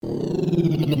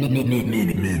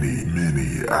Minneapolis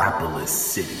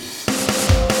City.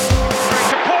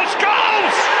 Post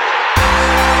goals!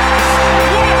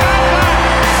 What about that?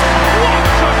 What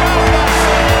about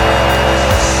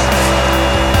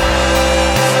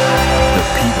The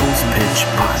People's Pitch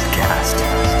Podcast,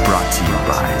 brought to you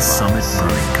by Summit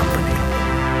Brewing Company.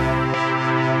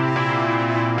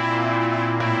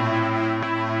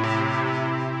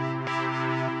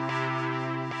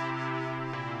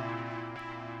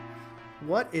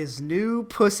 What is new,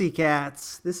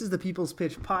 pussycats? This is the People's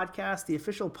Pitch Podcast, the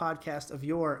official podcast of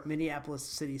your Minneapolis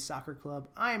City Soccer Club.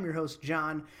 I am your host,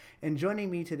 John, and joining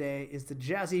me today is the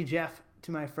Jazzy Jeff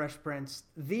to my Fresh Prince,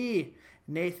 the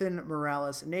Nathan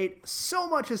Morales. Nate, so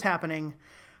much is happening.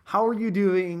 How are you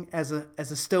doing as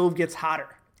a stove gets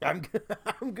hotter? I'm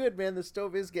good, man. The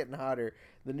stove is getting hotter.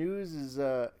 The news is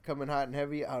coming hot and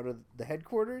heavy out of the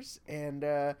headquarters, and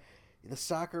the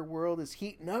soccer world is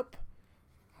heating up.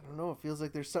 I don't know. It feels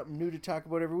like there's something new to talk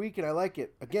about every week, and I like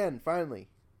it. Again, finally.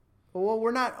 Well,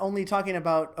 we're not only talking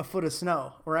about a foot of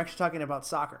snow. We're actually talking about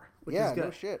soccer, which is good.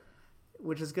 No shit.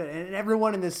 Which is good, and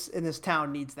everyone in this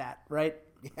town needs that, right?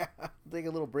 Yeah, take a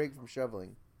little break from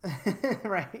shoveling.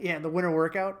 Right. Yeah, the winter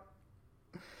workout.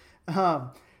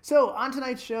 So on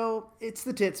tonight's show, it's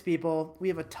the tits, people. We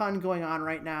have a ton going on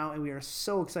right now, and we are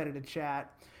so excited to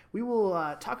chat. We will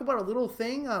talk about a little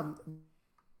thing of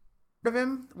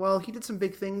him. Well, he did some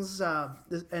big things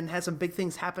and had some big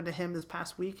things happen to him this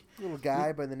past week. Little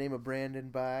guy by the name of Brandon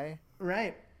By.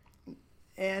 Right.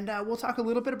 And we'll talk a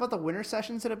little bit about the winter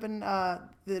sessions that have been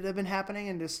happening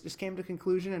and just came to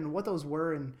conclusion and what those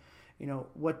were, and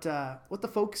what the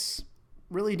folks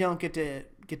really don't get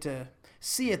to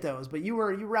see at those. But you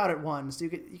were out at one, so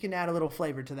you can add a little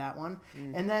flavor to that one.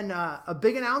 And then a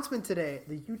big announcement today: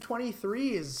 the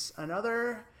U23 is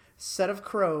another set of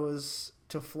crows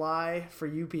to fly for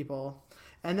you people.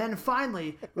 And then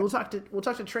finally, we'll talk to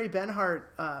Trey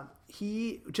Benhart.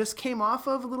 He just came off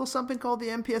of a little something called the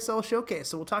NPSL Showcase,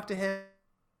 so we'll talk to him.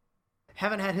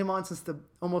 Haven't had him on since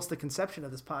almost the conception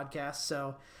of this podcast,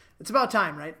 so it's about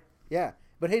time, right? Yeah,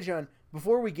 but hey, John,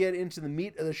 before we get into the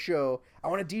meat of the show, I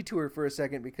want to detour for a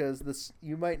second because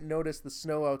you might notice the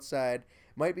snow outside.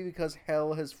 Might be because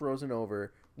hell has frozen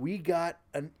over. We got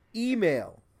an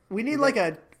email. We need like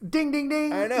a ding, ding,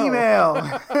 ding I know.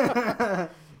 email.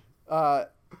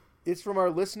 It's from our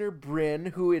listener, Bryn,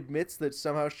 who admits that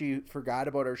somehow she forgot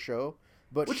about our show.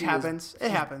 Which happens.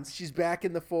 It happens. She's back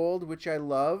in the fold, which I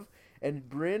love. And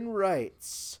Bryn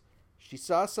writes, she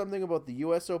saw something about the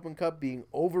U.S. Open Cup being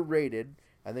overrated.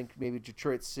 I think maybe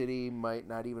Detroit City might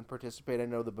not even participate. I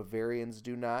know the Bavarians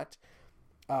do not.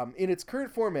 In its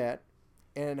current format,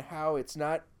 and how it's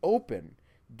not open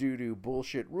due to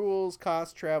bullshit rules,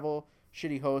 cost, travel,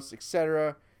 shitty hosts,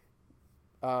 etc.,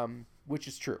 which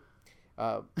is true.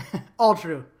 All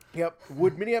true. Yep.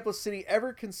 Would Minneapolis City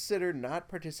ever consider not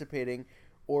participating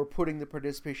or putting the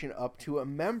participation up to a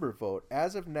member vote?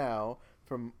 As of now,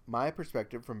 from my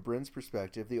perspective, from Bryn's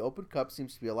perspective, the Open Cup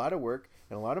seems to be a lot of work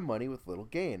and a lot of money with little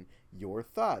gain. Your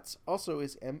thoughts? Also,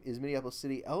 is Minneapolis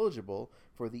City eligible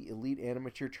for the elite and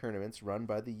amateur tournaments run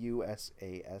by the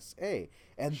USASA?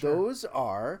 And Sure. Those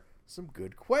are some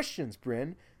good questions,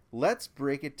 Bryn. Let's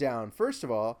break it down. First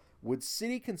of all, would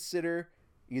City consider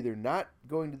either not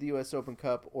going to the U.S. Open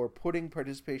Cup or putting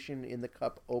participation in the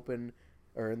Cup Open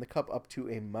or in the Cup up to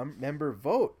a member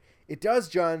vote? It does,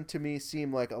 John, to me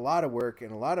seem like a lot of work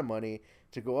and a lot of money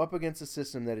to go up against a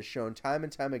system that is shown time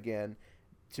and time again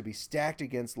to be stacked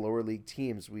against lower league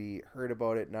teams. We heard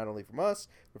about it not only from us,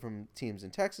 but from teams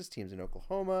in Texas, teams in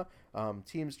Oklahoma,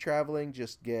 teams traveling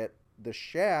just get the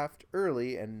shaft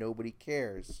early and nobody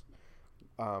cares.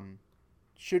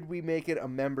 Should we make it a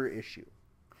member issue?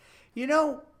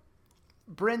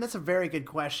 Bryn, that's a very good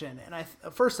question. And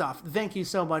first off, thank you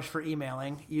so much for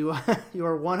emailing. You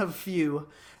are one of few,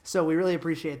 so we really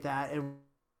appreciate that. And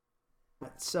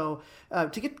so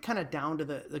to get kind of down to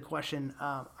the question,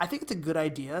 I think it's a good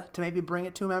idea to maybe bring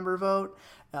it to a member vote.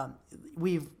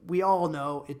 We all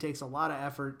know it takes a lot of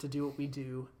effort to do what we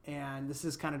do, and this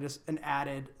is kind of just an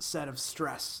added set of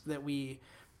stress that we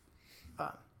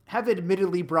have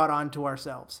admittedly brought on to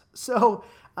ourselves. So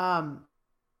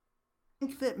I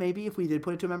think that maybe if we did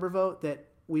put it to a member vote, that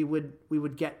we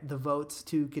would get the votes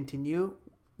to continue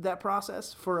that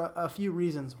process for a few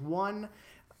reasons. One,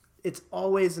 it's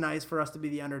always nice for us to be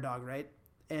the underdog, right?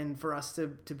 And for us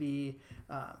to be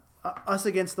us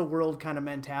against the world kind of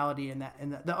mentality, and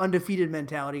the undefeated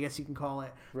mentality, I guess you can call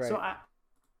it. Right. So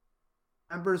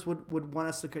members would want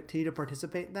us to continue to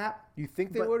participate in that. You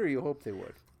think they would, or you hope they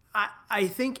would? I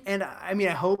think, and I mean,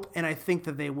 I hope, and I think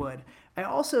that they would. I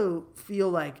also feel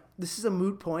like this is a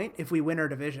moot point if we win our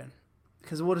division.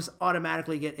 because we'll just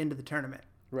automatically get into the tournament.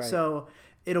 Right. So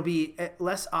it'll be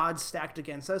less odds stacked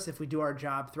against us if we do our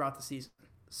job throughout the season.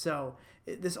 So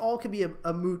this all could be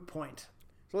a moot point.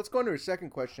 So let's go into our second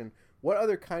question. What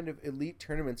other kind of elite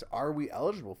tournaments are we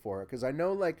eligible for? Because I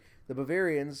know, like, the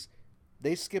Bavarians,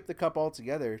 they skip the cup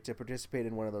altogether to participate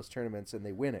in one of those tournaments, and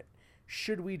they win it.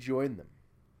 Should we join them?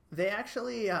 They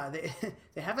actually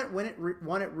they haven't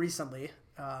won it recently.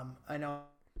 I know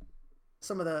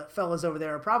some of the fellas over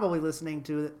there are probably listening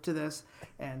to this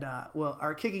and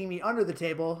are kicking me under the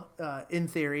table in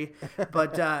theory,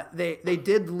 but they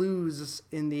did lose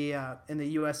in the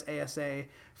US ASA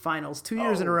finals 2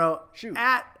 years in a row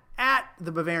at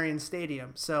the Bavarian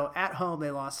Stadium. So at home they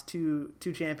lost two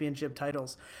championship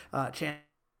titles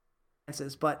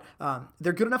chances, but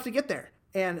they're good enough to get there,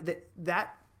 and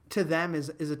that to them is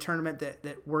a tournament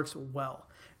that works well.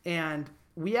 And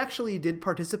we actually did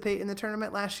participate in the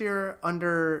tournament last year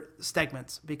under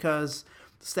Stegmans, because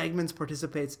Stegmans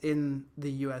participates in the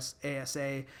US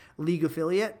ASA league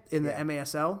affiliate in the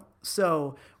MASL.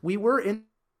 So we were in.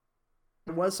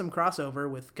 There was some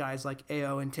crossover with guys like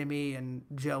AO and Timmy and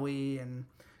Joey and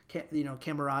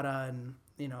Camerata, and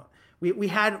we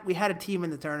had a team in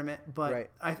the tournament, but right.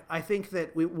 I think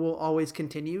that we will always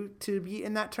continue to be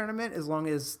in that tournament as long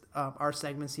as our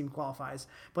segments team qualifies.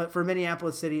 But for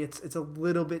Minneapolis City, it's a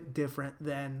little bit different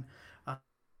than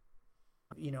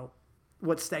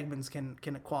what Stegmans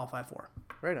can qualify for.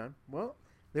 Right on. Well,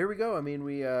 there we go. I mean,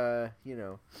 we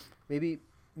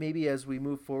maybe as we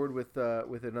move forward with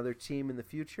another team in the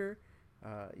future,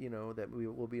 that we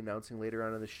will be announcing later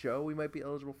on in the show, we might be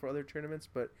eligible for other tournaments.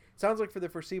 But it sounds like for the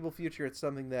foreseeable future, it's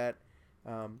something that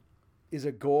is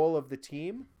a goal of the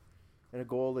team and a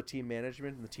goal of the team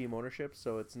management and the team ownership.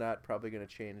 So it's not probably going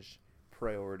to change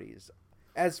priorities.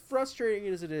 As frustrating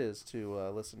as it is to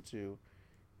listen to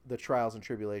the trials and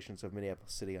tribulations of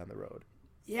Minneapolis City on the road.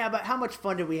 Yeah, but how much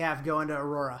fun did we have going to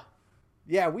Aurora?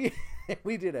 Yeah, we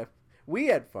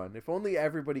had fun. If only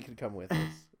everybody could come with us.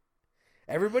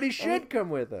 Everybody should come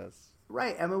with us.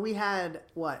 Right. I mean, we had,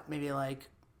 maybe like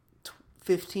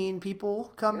 15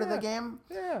 people come to the game?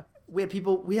 Yeah.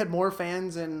 We had more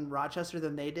fans in Rochester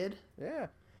than they did. Yeah.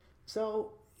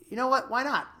 So, you know what? Why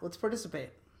not? Let's participate.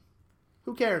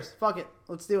 Who cares? Fuck it.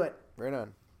 Let's do it. Right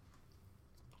on.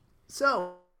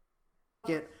 So,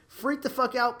 freak the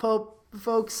fuck out,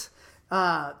 folks. It's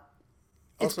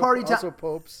also, party time. Also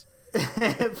popes.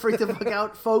 Freak the fuck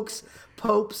out, folks,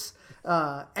 popes,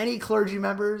 any clergy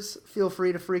members, feel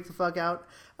free to freak the fuck out.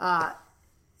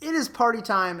 It is party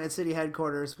time at city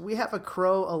headquarters. We have a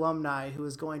Crow alumni who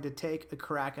is going to take a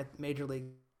crack at Major League.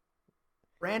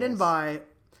 Brandon Bai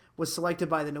was selected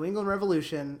by the New England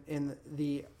Revolution in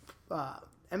the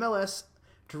MLS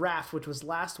draft, which was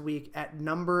last week, at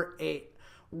number 8.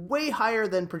 Way higher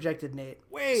than projected, Nate.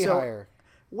 Way higher.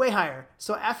 Way higher.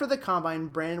 So after the combine,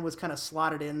 Brandon was kind of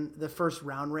slotted in the first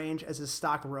round range as his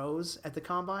stock rose at the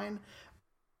combine.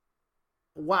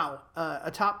 Wow.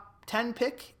 A top 10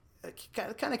 pick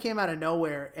kind of came out of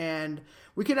nowhere, and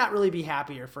we could not really be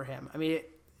happier for him. I mean,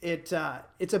 it's a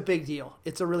big deal.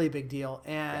 It's a really big deal.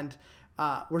 And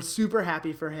we're super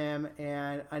happy for him,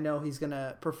 and I know he's going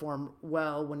to perform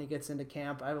well when he gets into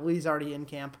camp. I believe he's already in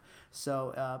camp.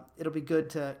 So it'll be good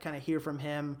to kind of hear from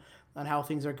him on how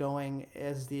things are going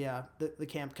as the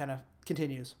camp kind of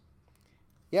continues.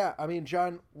 Yeah, I mean,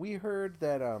 John, we heard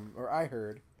that, or I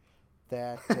heard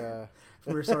that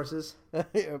from your sources.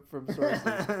 From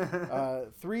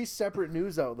sources. 3 separate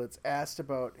news outlets asked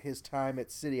about his time at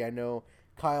City. I know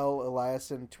Kyle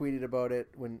Eliasson tweeted about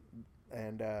it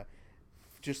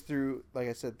just through, like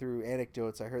I said, through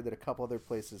anecdotes, I heard that a couple other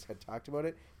places had talked about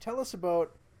it. Tell us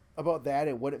about that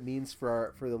and what it means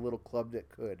for the little club that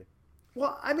could.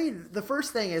 Well, I mean, the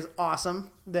first thing is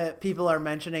awesome that people are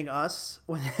mentioning us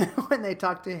when they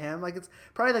talk to him. Like, it's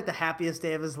probably like the happiest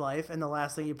day of his life, and the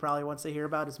last thing he probably wants to hear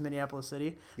about is Minneapolis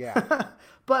City. Yeah.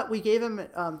 But we gave him,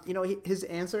 his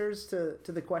answers to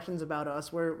the questions about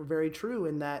us were very true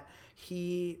in that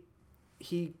he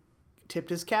tipped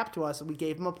his cap to us, and we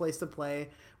gave him a place to play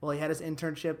while he had his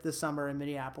internship this summer in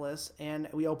Minneapolis, and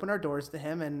we opened our doors to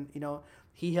him, and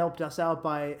he helped us out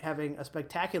by having a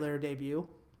spectacular debut.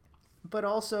 But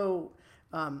also,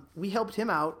 we helped him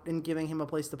out in giving him a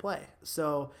place to play.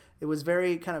 So it was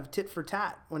very kind of tit for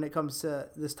tat when it comes to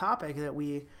this topic, that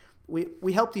we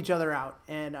helped each other out.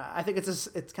 And I think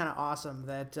it's kind of awesome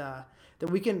that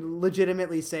we can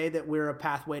legitimately say that we're a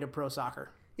pathway to pro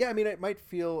soccer. Yeah, I mean, it might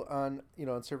feel on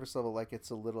surface level like it's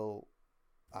a little,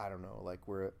 I don't know, like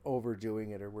we're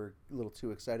overdoing it or we're a little too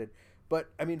excited.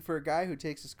 But, I mean, for a guy who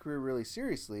takes his career really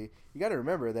seriously, you got to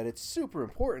remember that it's super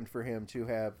important for him to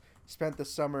have spent the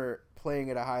summer playing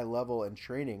at a high level and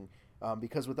training,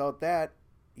 because without that,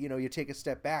 you take a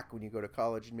step back when you go to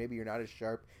college, and maybe you're not as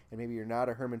sharp, and maybe you're not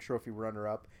a Herman Trophy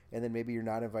runner-up, and then maybe you're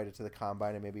not invited to the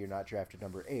combine, and maybe you're not drafted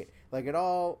number 8. Like it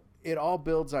all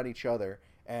builds on each other,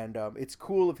 and it's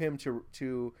cool of him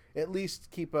to at least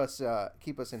keep us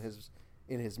in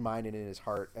his mind and in his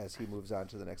heart as he moves on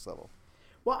to the next level.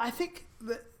 Well, I think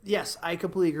that, yes, I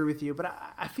completely agree with you, but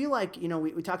I feel like,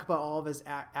 we talk about all of his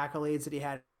accolades that he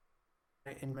had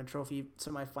in the trophy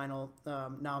semifinal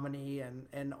nominee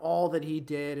and all that he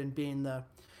did and being the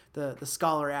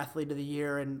scholar athlete of the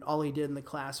year and all he did in the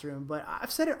classroom. But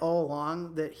I've said it all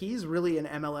along that he's really an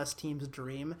MLS team's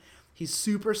dream. He's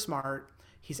super smart.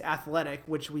 He's athletic,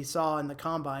 which we saw in the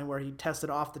combine where he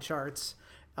tested off the charts.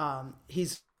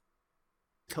 He's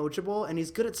coachable, and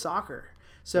he's good at soccer.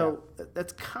 So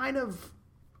that's kind of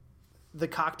the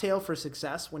cocktail for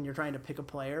success when you're trying to pick a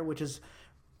player, which is,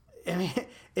 I mean,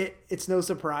 it's no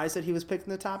surprise that he was picked in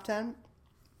the top 10.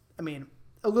 I mean,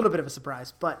 a little bit of a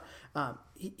surprise, but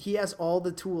he has all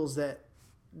the tools that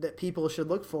people should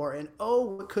look for. And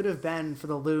what could have been for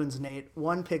the Loons, Nate,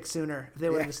 one pick sooner if they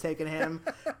would have just taken him.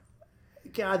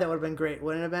 God, that would have been great,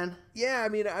 wouldn't it have been? Yeah, I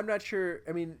mean, I'm not sure.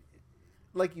 I mean,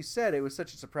 like you said, it was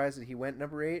such a surprise that he went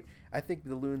number 8. I think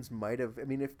the Loons might have, I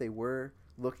mean, if they were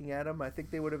looking at him, I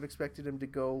think they would have expected him to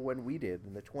go when we did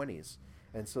in the 20s.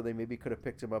 And so they maybe could have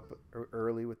picked him up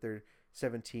early with their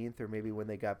 17th, or maybe when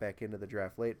they got back into the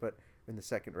draft late, but in the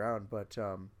second round. But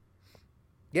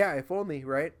yeah, if only,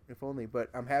 right? If only. But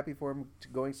I'm happy for him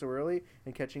going so early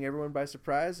and catching everyone by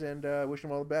surprise, and wish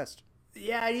him all the best.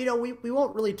 Yeah, we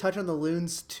won't really touch on the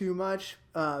Loons too much.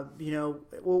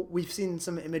 We've seen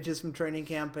some images from training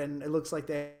camp, and it looks like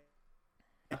they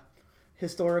have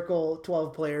historical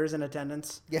 12 players in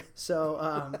attendance. Yeah. So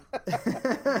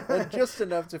and just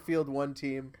enough to field one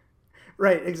team.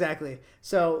 Right, exactly.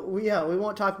 So we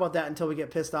won't talk about that until we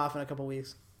get pissed off in a couple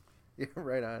weeks. Yeah,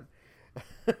 right on.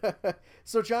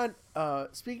 So, John,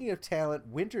 speaking of talent,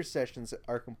 winter sessions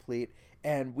are complete,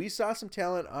 and we saw some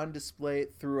talent on display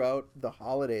throughout the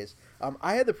holidays.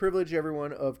 I had the privilege,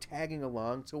 everyone, of tagging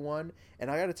along to one, and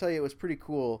I got to tell you, it was pretty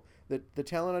cool. The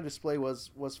talent on display was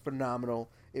phenomenal.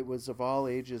 It was of all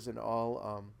ages and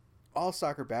all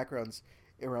soccer backgrounds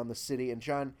around the city. And,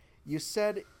 John, you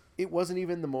said it wasn't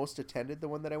even the most attended, the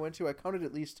one that I went to. I counted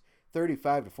at least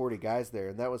 35 to 40 guys there,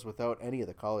 and that was without any of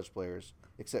the college players,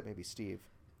 except maybe Steve.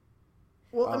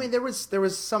 Well, I mean, there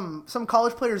was some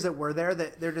college players that were there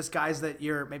that they're just guys that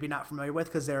you're maybe not familiar with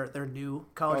because they're new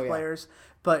college players.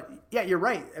 But yeah, you're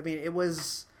right. I mean, it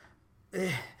was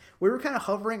we were kind of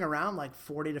hovering around like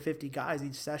 40 to 50 guys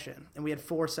each session, and we had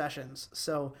 4 sessions.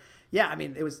 So yeah, I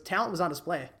mean, talent was on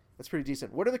display. That's pretty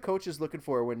decent. What are the coaches looking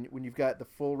for when you've got the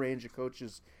full range of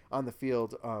coaches on the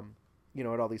field?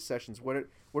 At all these sessions, what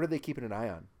are they keeping an eye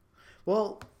on?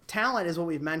 Well, talent is what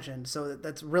we've mentioned, so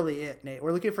that's really it, Nate.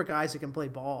 We're looking for guys who can play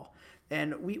ball,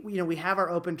 and we have our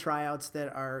open tryouts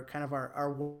that are kind of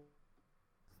our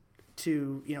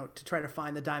to try to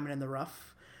find the diamond in the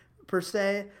rough, per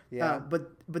se. Yeah.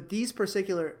 But these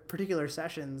particular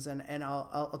sessions, and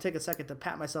I'll take a second to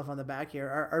pat myself on the back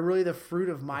here, are really the fruit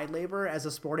of my labor as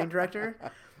a sporting director.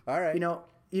 All right.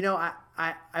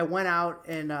 I went out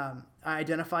and I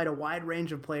identified a wide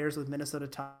range of players with Minnesota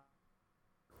top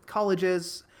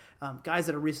colleges, guys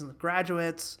that are recent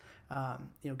graduates,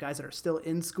 guys that are still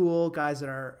in school, guys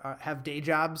that have day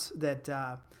jobs that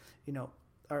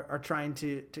are trying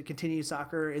to continue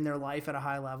soccer in their life at a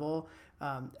high level,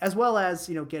 as well as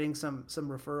getting some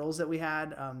referrals that we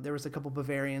had. There was a couple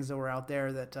Bavarians that were out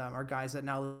there that are guys that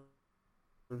now,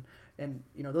 and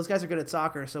those guys are good at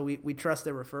soccer, so we trust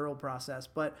their referral process.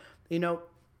 But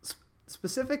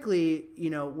specifically,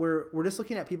 we're just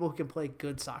looking at people who can play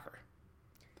good soccer,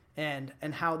 and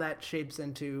how that shapes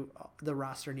into the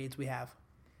roster needs we have.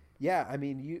 Yeah, I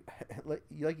mean, you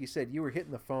like you said, you were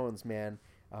hitting the phones, man.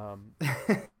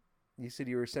 You said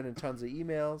you were sending tons of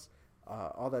emails,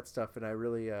 all that stuff, and I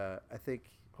really, I think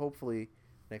hopefully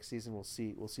next season we'll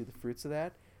see the fruits of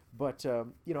that. But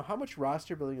how much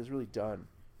roster building is really done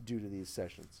due to these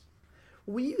sessions?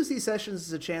 We use these sessions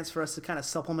as a chance for us to kind of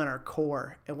supplement our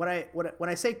core. And when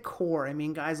I say core, I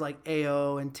mean guys like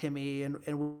AO and Timmy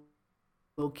and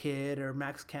Will Kidd or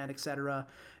Max Kent, etc.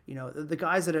 The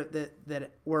guys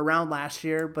that were around last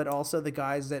year, but also the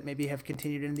guys that maybe have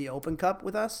continued in the Open Cup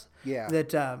with us. Yeah.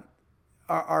 That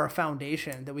are a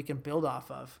foundation that we can build off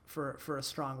of for a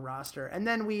strong roster. And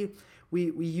then we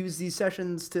use these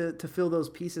sessions to fill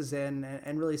those pieces in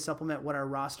and really supplement what our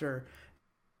roster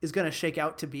is going to shake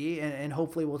out to be, and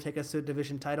hopefully will take us to a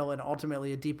division title and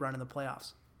ultimately a deep run in the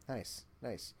playoffs. Nice.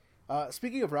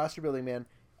 Speaking of roster building, man,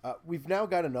 We've now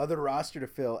got another roster to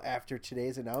fill after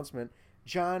today's announcement.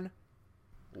 John,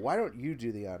 why don't you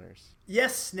do the honors?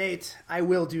 Yes, Nate, I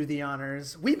will do the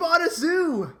honors. We bought a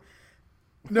zoo!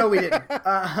 No, we didn't.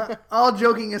 All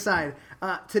joking aside,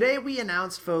 today we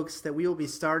announced, folks, that we will be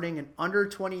starting an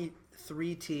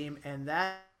under-23 team, and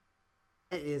that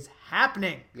is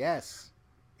happening. Yes.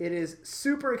 It is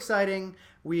super exciting.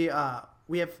 We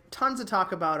have tons to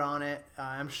talk about on it.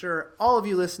 I'm sure all of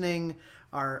you listening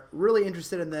are really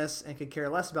interested in this and could care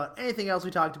less about anything else we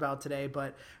talked about today.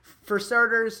 But for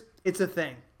starters, it's a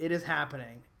thing. It is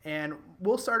happening. And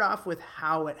we'll start off with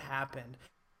how it happened.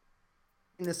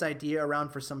 This idea around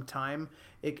for some time.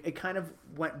 It kind of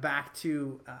went back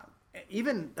to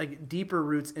even like deeper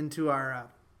roots into our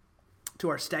to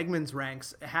our Stegman's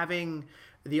ranks, having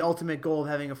the ultimate goal of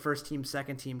having a first team,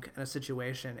 second team kind of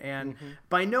situation. And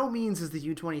by no means is the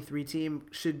U23 team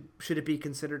should it be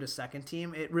considered a second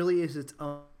team. It really is its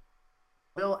own.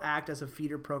 Will act as a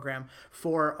feeder program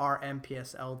for our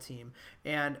NPSL team.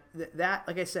 And that,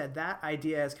 like I said, that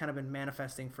idea has kind of been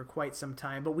manifesting for quite some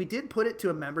time. But we did put it to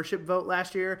a membership vote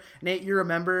last year. Nate, you're a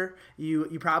member. You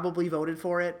probably voted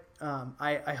for it.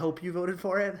 I hope you voted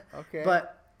for it. Okay.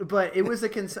 But it was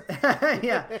a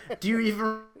yeah. Do you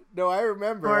even? No, I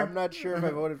remember. I'm not sure if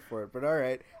I voted for it, but all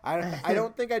right. I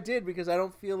don't think I did because I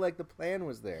don't feel like the plan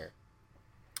was there.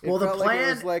 It well, the felt plan like it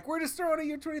was like, we're just throwing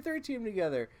a U23 team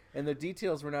together, and the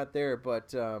details were not there,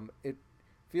 but it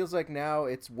feels like now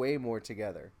it's way more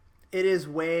together. It is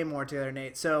way more together,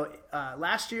 Nate. So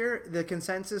last year, the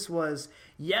consensus was,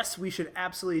 yes, we should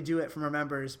absolutely do it from our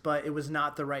members, but it was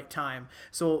not the right time.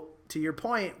 So to your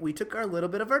point, we took a little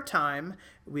bit of our time.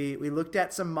 We looked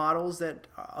at some models that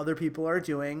other people are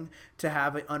doing to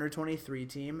have an under-23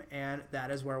 team, and that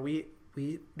is where we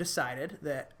decided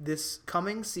that this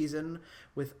coming season,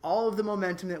 with all of the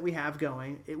momentum that we have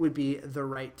going, it would be the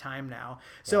right time now.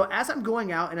 So as I'm going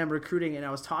out and I'm recruiting, and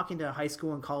I was talking to high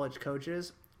school and college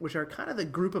coaches, which are kind of the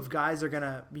group of guys that are going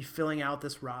to be filling out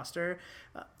this roster,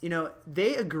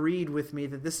 they agreed with me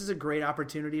that this is a great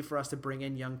opportunity for us to bring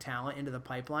in young talent into the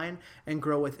pipeline and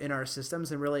grow within our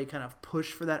systems and really kind of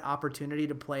push for that opportunity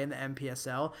to play in the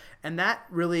NPSL. And that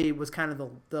really was kind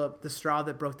of the straw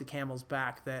that broke the camel's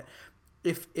back, that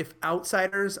if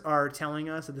outsiders are telling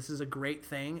us that this is a great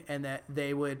thing and that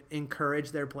they would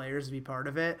encourage their players to be part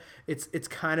of it, it's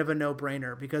kind of a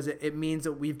no-brainer, because it means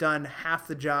that we've done half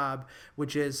the job,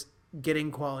 which is getting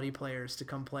quality players to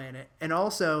come play in it, and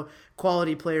also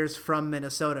quality players from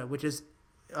Minnesota, which is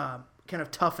kind of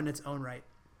tough in its own right.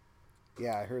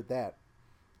 Yeah, I heard that.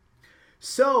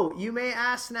 So you may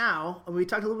ask now, we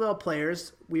talked a little bit about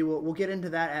players. We'll get into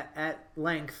that at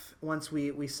length once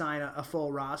we sign a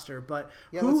full roster. But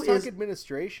yeah, who let's talk is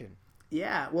administration?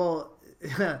 Yeah, well,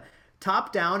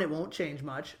 top down, it won't change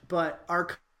much. But our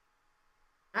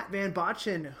Matt Van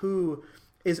Botchen, who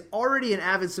is already an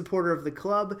avid supporter of the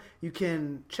club, you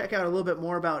can check out a little bit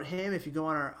more about him if you go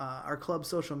on our club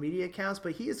social media accounts.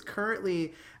 But he is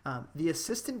currently the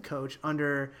assistant coach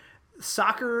under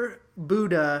Soccer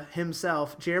Buddha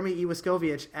himself, Jeremy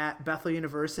Iwaskovic, at Bethel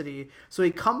University. So he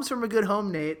comes from a good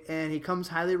home, Nate, and he comes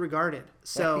highly regarded.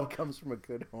 So he comes from a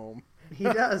good home. He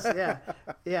does,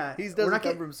 yeah. He doesn't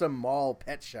come from some mall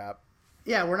pet shop.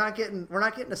 Yeah, we're not getting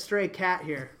a stray cat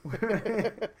here.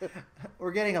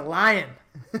 We're getting a lion.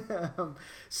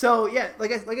 So yeah,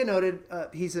 like I noted,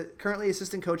 he's currently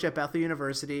assistant coach at Bethel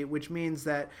University, which means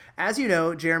that, as you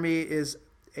know, Jeremy is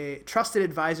a trusted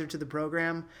advisor to the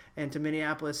program and to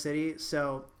Minneapolis City.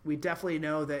 So we definitely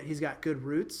know that he's got good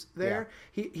roots there.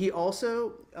 Yeah. He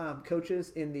also coaches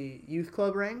in the youth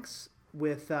club ranks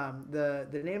with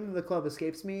the name of the club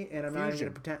escapes me, and I'm not even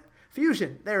going to pretend.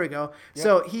 Fusion. There we go. Yep.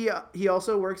 So he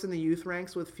also works in the youth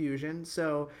ranks with Fusion.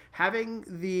 So having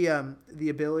the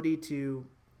ability to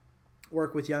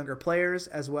work with younger players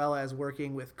as well as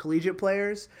working with collegiate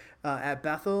players at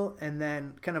Bethel, and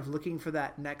then kind of looking for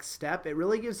that next step, it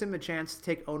really gives him a chance to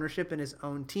take ownership in his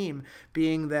own team,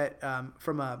 being that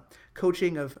from a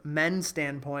coaching of men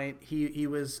standpoint, he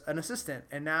was an assistant,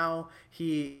 and now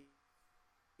he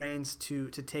trains to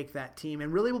take that team,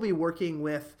 and really will be working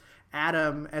with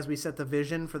Adam as we set the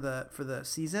vision for the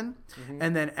season,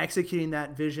 and then executing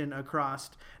that vision across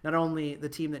not only the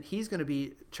team that he's going to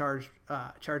be charged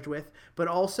with, but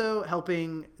also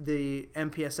helping the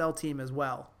NPSL team as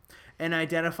well, and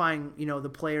identifying the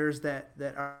players that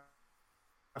are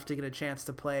have to get a chance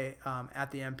to play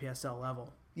at the NPSL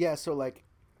level. Yeah, so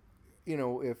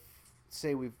if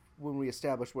say when we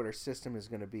establish what our system is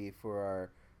going to be for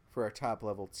our top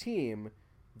level team,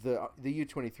 the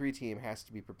U23 team has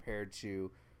to be prepared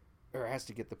to or has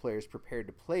to get the players prepared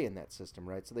to play in that system,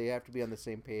 right? So they have to be on the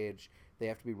same page. They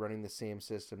have to be running the same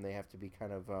system. They have to be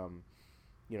kind of,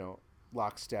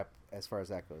 lockstep as far as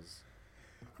that goes.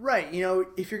 Right.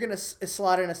 If you're going to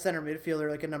slot in a center midfielder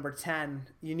like a number 10,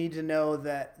 you need to know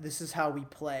that this is how we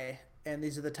play. And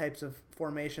these are the types of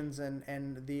formations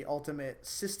and the ultimate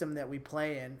system that we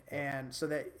play in. And so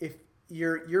that if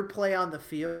your play on the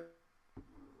field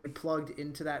is plugged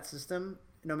into that system,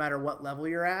 no matter what level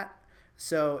you're at.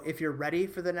 So if you're ready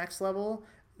for the next level,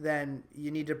 then you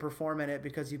need to perform in it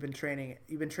because you've been training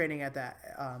at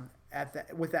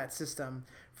that with that system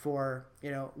for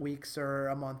weeks or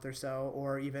a month or so,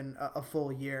 or even a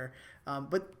full year.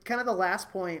 But kind of the last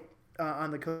point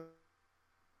on the coach,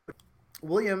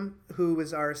 William, who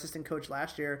was our assistant coach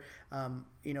last year,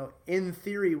 in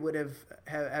theory would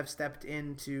have stepped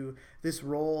into this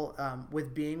role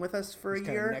with being with us for a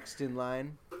year. Next in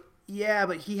line. Yeah,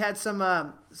 but he had some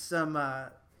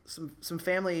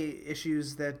family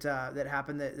issues that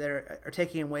happened that are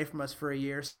taking away from us for a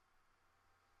year.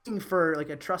 Looking for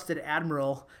like a trusted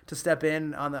admiral to step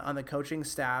in on the coaching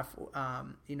staff.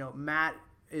 Matt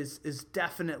is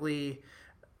definitely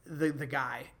the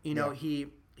guy.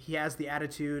 He has the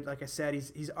attitude. Like I said,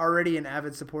 he's already an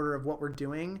avid supporter of what we're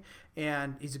doing,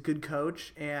 and he's a good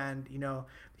coach. And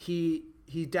he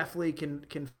definitely can.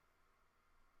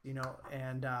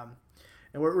 And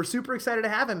we're super excited to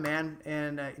have him, man.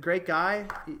 And great guy.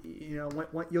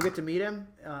 When you'll get to meet him,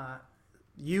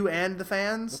 you and the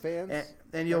fans.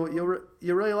 And you'll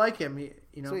really like him.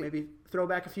 Maybe throw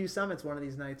back a few summits one of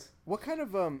these nights. What kind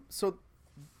of so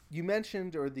you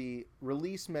mentioned, or the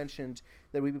release mentioned,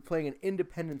 that we'd be playing an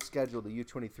independent schedule, the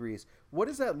U23s. What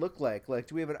does that look like? Like,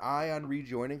 do we have an eye on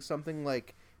rejoining something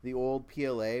like the old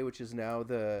PLA, which is now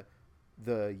the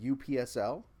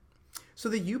UPSL? So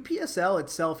the UPSL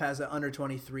itself has an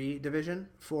under-23 division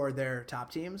for their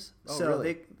top teams. Oh, so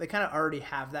really? they kind of already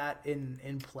have that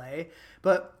in play.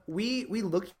 But we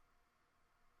looked,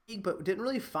 but didn't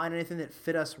really find anything that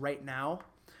fit us right now.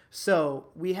 So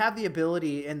we have the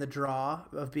ability in the draw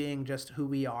of being just who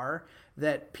we are,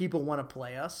 that people want to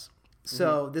play us.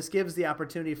 So this gives the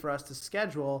opportunity for us to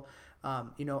schedule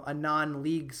a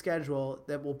non-league schedule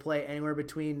that will play anywhere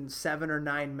between 7 or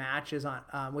 9 matches on,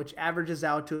 which averages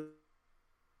out to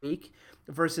a week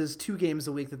versus 2 games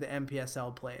a week that the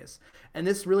NPSL plays. And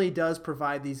this really does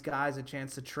provide these guys a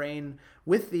chance to train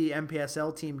with the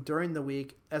NPSL team during the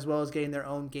week, as well as getting their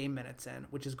own game minutes in,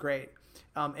 which is great.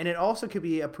 And it also could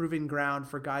be a proving ground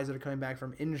for guys that are coming back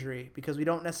from injury, because we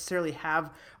don't necessarily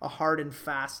have a hard and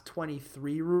fast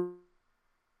 23 rule.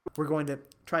 We're going to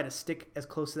try to stick as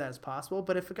close to that as possible.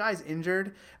 But if a guy's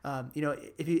injured,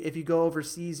 if you go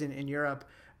overseas in Europe,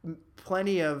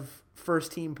 plenty of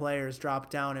first team players drop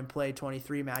down and play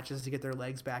 23 matches to get their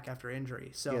legs back after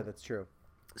injury. So yeah, that's true.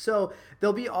 So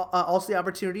there'll be also the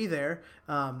opportunity there,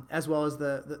 as well as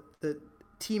the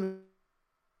team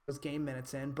game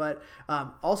minutes in, but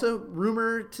also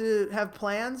rumored to have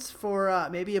plans for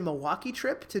maybe a Milwaukee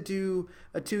trip to do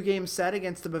a 2-game set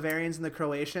against the Bavarians and the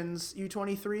Croatians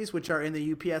U23s, which are in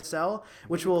the UPSL,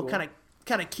 which will kind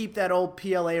of keep that old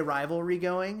PLA rivalry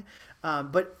going.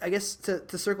 But I guess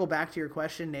to circle back to your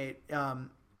question, Nate,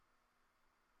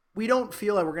 we don't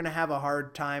feel like we're going to have a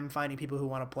hard time finding people who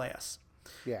want to play us.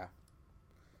 Yeah.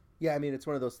 I mean, it's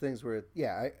one of those things where, if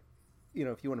you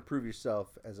want to prove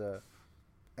yourself as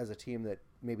a team that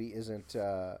maybe isn't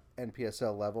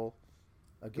NPSL level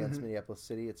against Minneapolis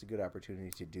City, it's a good opportunity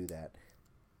to do that.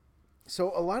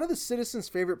 So a lot of the Citizens'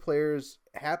 favorite players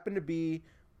happen to be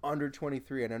under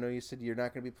 23, and I know you said you're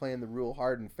not going to be playing the rule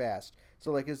hard and fast.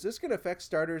 So, is this going to affect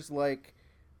starters like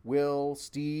Will,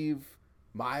 Steve,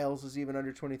 Miles is even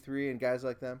under 23, and guys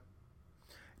like them?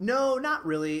 No, not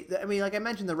really. I mean, like I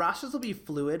mentioned, the rosters will be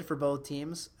fluid for both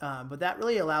teams, but that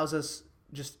really allows us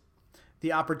just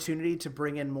the opportunity to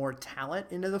bring in more talent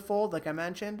into the fold, like I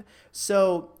mentioned.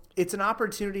 So it's an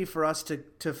opportunity for us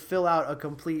to fill out a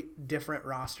complete different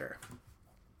roster.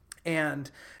 And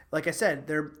like I said,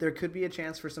 there could be a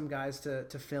chance for some guys to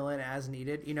fill in as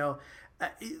needed.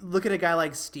 Look at a guy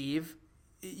like Steve.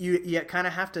 You kind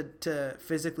of have to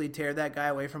physically tear that guy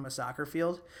away from a soccer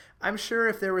field. I'm sure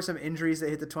if there were some injuries that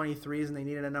hit the 23s and they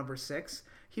needed a number 6,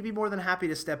 he'd be more than happy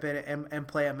to step in and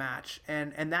play a match.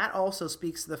 And that also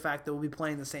speaks to the fact that we'll be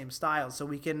playing the same style. So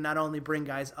we can not only bring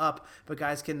guys up, but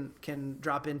guys can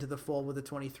drop into the fold with the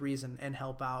 23s and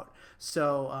help out.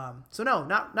 So no,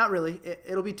 not really.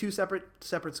 It'll be 2 separate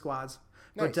squads.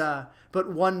 Nice.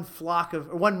 But one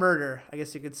murder, I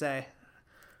guess you could say.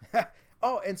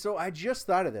 Oh, and so I just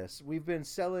thought of this. We've been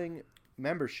selling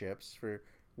memberships for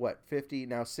 $50,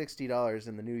 now $60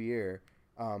 in the new year.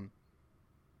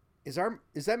 Is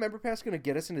that member pass going to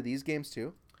get us into these games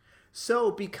too?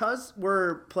 So because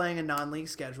we're playing a non-league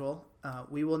schedule,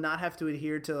 we will not have to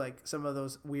adhere to like some of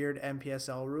those weird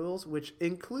NPSL rules, which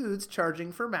includes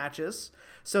charging for matches.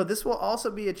 So this will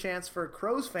also be a chance for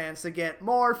Crows fans to get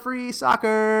more free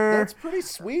soccer. That's pretty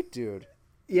sweet, dude.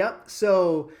 Yep.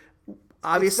 So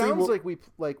obviously, it sounds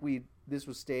like we this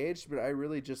was staged, but I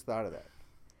really just thought of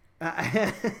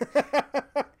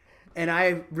that. And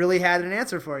I really had an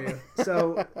answer for you.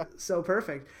 So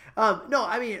perfect. No,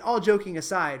 I mean, all joking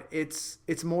aside,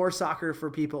 it's more soccer for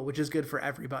people, which is good for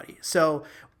everybody. So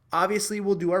obviously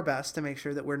we'll do our best to make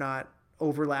sure that we're not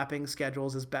overlapping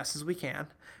schedules as best as we can.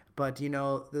 But,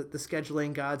 the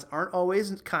scheduling gods aren't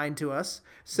always kind to us.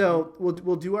 So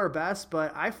we'll do our best.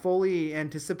 But I fully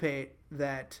anticipate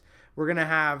that we're going to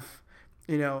have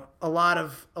a lot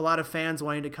of fans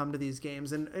wanting to come to these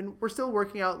games, and we're still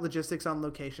working out logistics on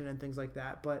location and things like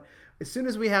that. But as soon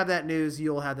as we have that news,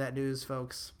 you'll have that news,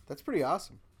 folks. That's pretty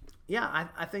awesome. Yeah,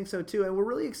 I think so too. And we're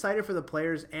really excited for the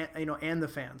players and the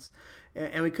fans.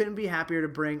 And we couldn't be happier to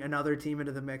bring another team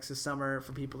into the mix this summer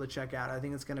for people to check out. I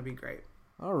think it's going to be great.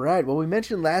 All right. Well, we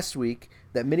mentioned last week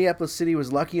that Minneapolis City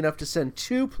was lucky enough to send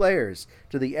 2 players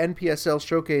to the NPSL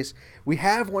Showcase. We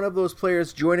have one of those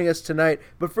players joining us tonight.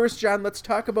 But first, John, let's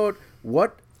talk about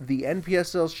what the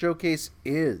NPSL Showcase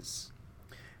is.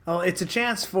 Oh, it's a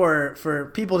chance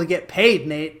for people to get paid,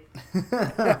 Nate.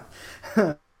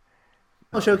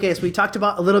 Showcase. We talked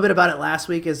about a little bit about it last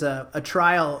week as a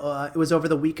trial. It was over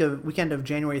the weekend of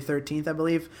January 13th, I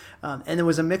believe, and there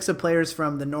was a mix of players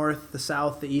from the North, the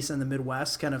South, the East, and the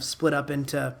Midwest, kind of split up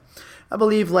into, I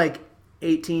believe, like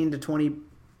 18 to 20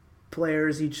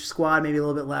 players each squad, maybe a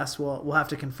little bit less. We'll have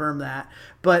to confirm that.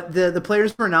 But the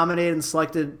players were nominated and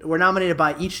selected. Were nominated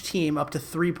by each team, up to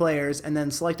 3 players, and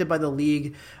then selected by the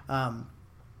league,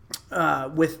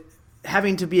 with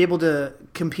having to be able to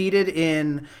competed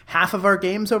in half of our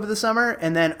games over the summer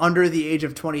and then under the age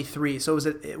of 23. So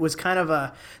it was kind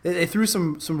of they threw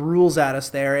some rules at us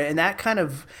there, and that kind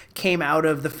of came out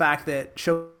of the fact that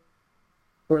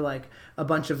were like a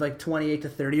bunch of like 28 to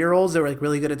 30 year olds that were like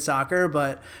really good at soccer,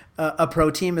 but a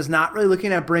pro team is not really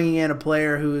looking at bringing in a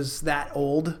player who's that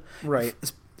old, right,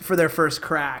 for their first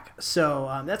crack.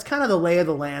 So that's kind of the lay of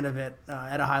the land of it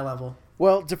at a high level.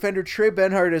 Well, defender Trey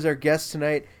Benhart is our guest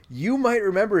tonight. You might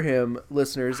remember him,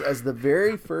 listeners, as the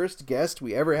very first guest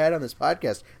we ever had on this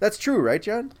podcast. That's true, right,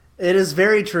 John? It is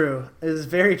very true. It is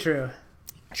very true.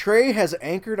 Trey has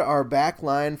anchored our back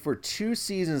line for 2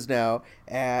 seasons now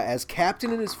as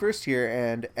captain in his first year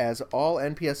and as all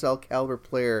NPSL caliber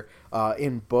player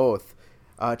in both.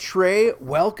 Trey,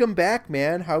 welcome back,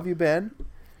 man. How have you been?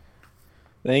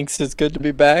 Thanks. It's good to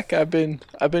be back. I've been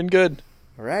good.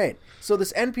 All right. So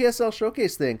this NPSL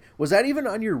Showcase thing, was that even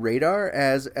on your radar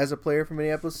as a player from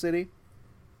Minneapolis City?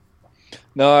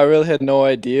 No, I really had no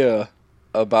idea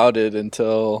about it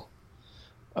until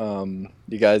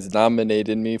you guys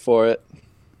nominated me for it.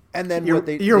 And then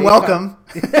you're welcome.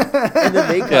 And then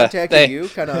they contacted you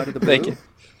kind of out of the blue. Thank you.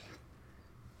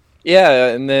 Yeah,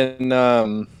 and then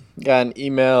got an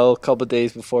email a couple of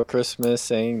days before Christmas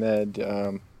saying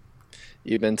that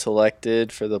you've been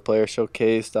selected for the Player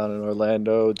Showcase down in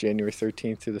Orlando, January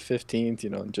 13th through the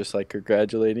 15th, just like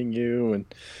congratulating you and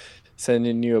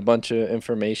sending you a bunch of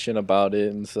information about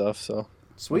it and stuff. So,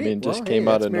 sweet. I mean, just came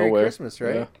out of Merry nowhere. Christmas,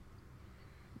 right?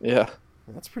 Yeah.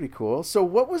 That's pretty cool. So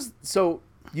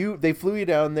they flew you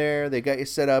down there, they got you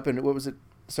set up, and what was it?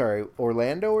 Sorry,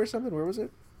 Orlando or something? Where was it?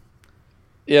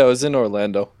 Yeah, it was in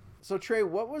Orlando. So Trey,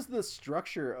 what was the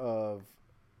structure of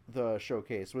the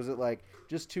showcase? Was it like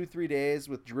just 2-3 days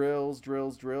with drills?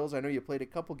 I know you played a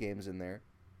couple games in there.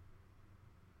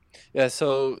 Yeah,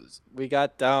 so we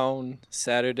got down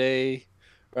Saturday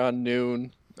around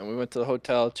noon, and we went to the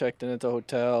hotel, checked in at the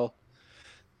hotel.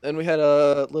 Then we had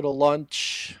a little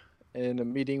lunch and a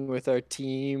meeting with our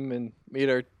team and meet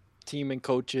our team and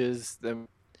coaches. Then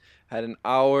had an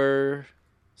hour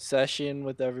session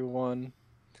with everyone.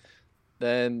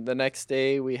 Then the next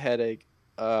day we had a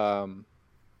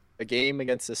game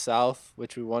against the South,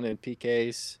 which we won in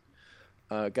PKs.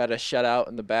 Got a shutout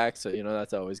in the back, so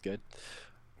that's always good.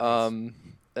 And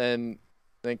then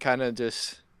kind of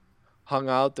just hung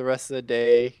out the rest of the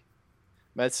day.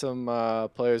 Met some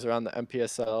players around the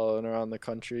NPSL and around the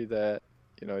country that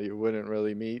you wouldn't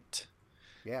really meet.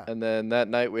 Yeah. And then that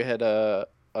night we had a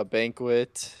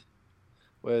banquet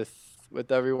with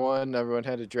everyone. Everyone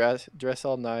had to dress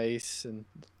all nice, and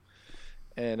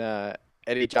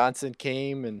Eddie Johnson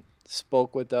came and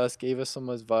spoke with us, gave us some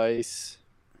advice,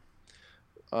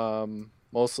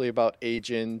 mostly about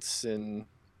agents and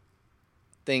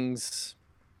things,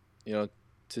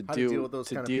 how to deal with those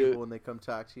kind of people when they come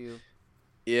talk to you.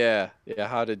 Yeah,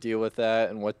 how to deal with that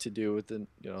and what to do with the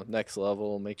next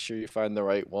level. Make sure you find the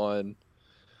right one.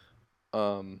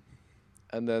 And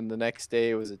then the next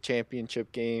day was a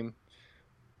championship game,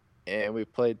 and we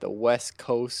played the West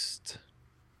Coast,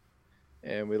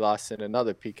 and we lost in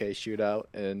another PK shootout,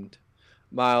 and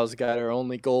Miles got our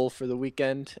only goal for the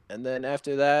weekend. And then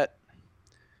after that,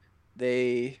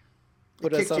 they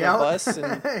put us on a bus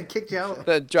and kicked you out.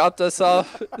 Then dropped us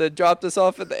off at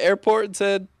the airport and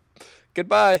said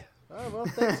goodbye. Oh well,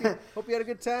 thanks. Hope you had a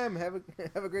good time. Have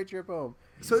a great trip home.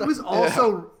 So it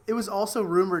was also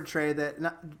rumored, Trey, that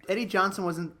Eddie Johnson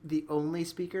wasn't the only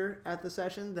speaker at the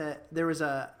session. That there was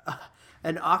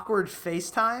an awkward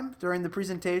FaceTime during the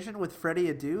presentation with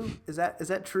Freddie Adu. Is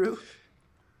that true?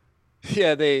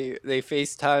 Yeah, they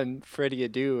FaceTimed Freddie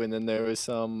Adu, and then there was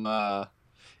some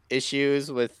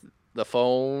issues with the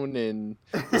phone and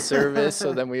the service.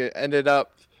 So then we ended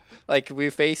up we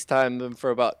FaceTimed them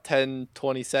for about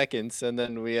 10-20 seconds, and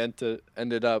then we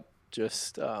ended up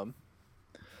just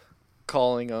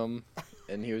calling him,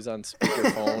 and he was on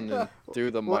speakerphone and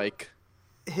through the mic.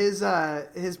 His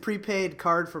prepaid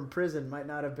card from prison might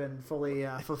not have been fully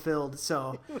fulfilled,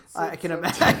 so I can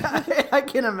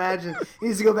imagine he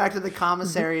needs to go back to the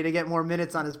commissary to get more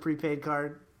minutes on his prepaid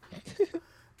card.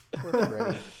 Poor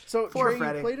Freddie. So Trey,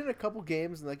 Freddie. You played in a couple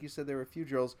games, and like you said, there were a few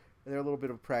drills, and there were a little bit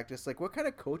of practice. Like, what kind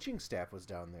of coaching staff was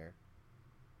down there?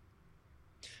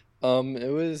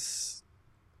 It was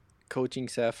coaching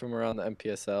staff from around the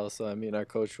NPSL. So I mean, our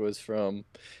coach was from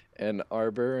Ann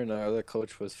Arbor, and our other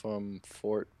coach was from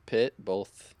Fort Pitt.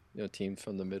 Both teams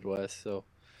from the Midwest. So,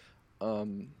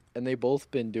 and they both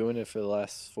been doing it for the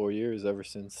last 4 years, ever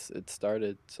since it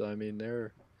started. So I mean,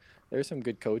 they're some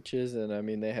good coaches, and I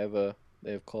mean they have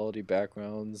quality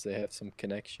backgrounds. They have some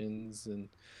connections, and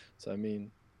so I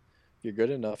mean, if you're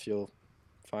good enough, you'll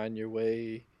find your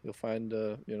way. You'll find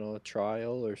a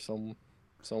trial or some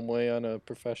way on a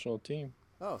professional team.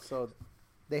 Oh, so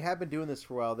they have been doing this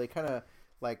for a while. They kind of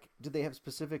did they have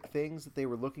specific things that they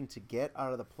were looking to get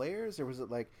out of the players, or was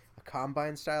it like a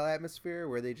combine style atmosphere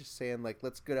where they just saying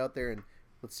let's get out there and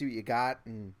let's see what you got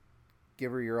and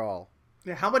give her your all?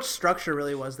 Yeah, how much structure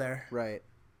really was there? Right.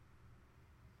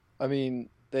 I mean,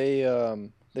 they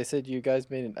said you guys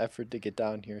made an effort to get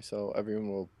down here, so everyone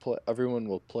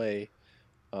will play.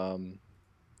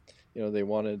 They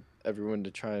wanted everyone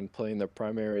to try and play in their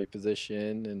primary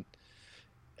position,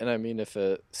 and I mean, if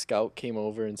a scout came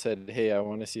over and said, "Hey, I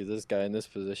want to see this guy in this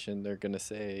position," they're gonna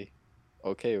say,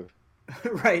 "Okay."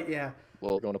 Right. Yeah.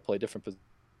 Well, we're going to play different positions.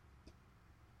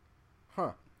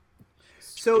 Huh.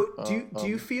 So do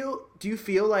you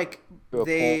feel like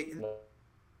they?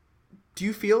 Do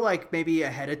you feel like maybe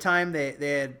ahead of time they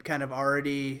had kind of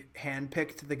already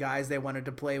handpicked the guys they wanted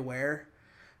to play where?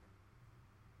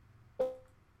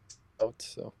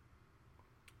 So.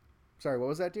 Sorry, what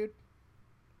was that, dude?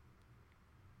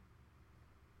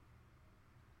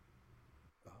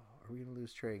 Oh, are we gonna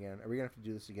lose Trey again? Are we gonna have to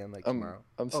do this again tomorrow?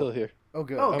 I'm still here. Oh,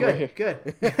 good. Oh, I'm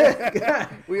good.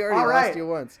 We already lost you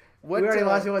once.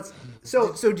 Lost you once.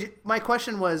 So my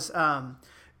question was,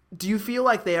 do you feel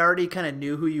like they already kind of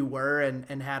knew who you were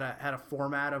and had a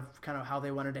format of kind of how they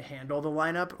wanted to handle the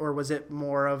lineup, or was it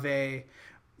more of a,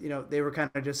 they were kind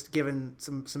of just given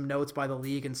some notes by the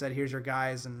league and said, here's your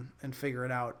guys and figure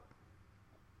it out?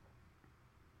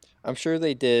 I'm sure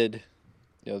they did,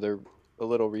 a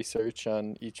little research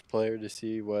on each player to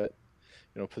see what,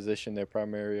 position they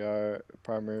primarily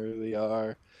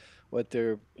are, what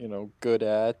they're, good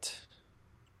at,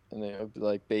 and they have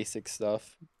basic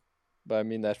stuff. But I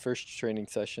mean, that first training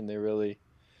session, they really,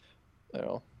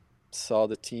 saw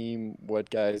the team,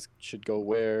 what guys should go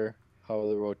where, how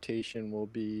the rotation will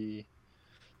be.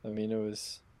 I mean, it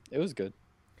was good.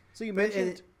 So you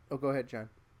mentioned. Oh, go ahead, John.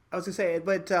 I was gonna say,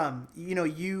 but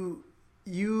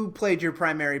you played your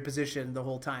primary position the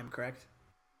whole time, correct?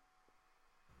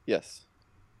 Yes.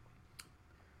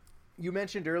 You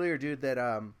mentioned earlier, dude, that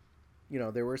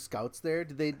there were scouts there.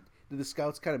 Did the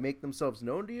scouts kind of make themselves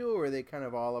known to you, or are they kind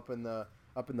of all up in the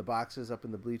boxes, up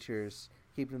in the bleachers,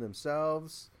 keeping to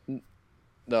themselves?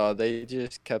 No, they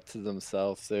just kept to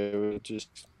themselves. They would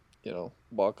just,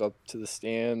 walk up to the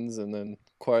stands and then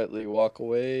quietly walk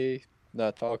away,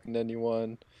 not talking to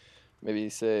anyone. Maybe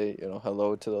say,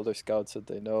 hello to the other scouts that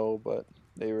they know, but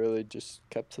they really just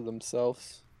kept to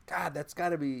themselves. God, that's got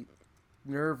to be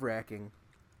nerve-wracking.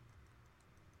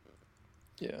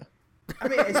 Yeah. I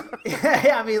mean,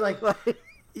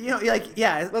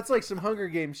 That's like some Hunger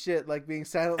Games shit, like being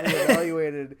silently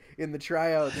evaluated in the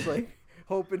tryouts,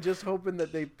 hoping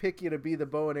that they pick you to be the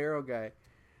bow and arrow guy.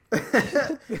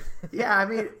 Yeah, I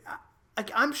mean,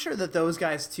 I'm sure that those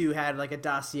guys too had like a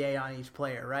dossier on each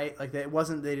player, right? Like it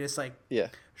wasn't they just like Yeah.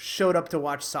 showed up to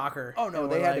watch soccer. Oh no,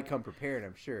 and they were had like, to come prepared,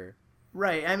 I'm sure.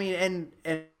 right. I mean,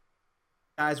 and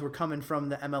guys were coming from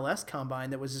the MLS combine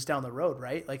that was just down the road,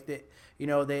 right? Like they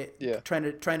Yeah. trying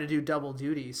to do double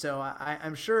duty. So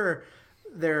I'm sure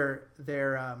their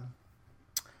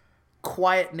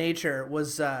quiet nature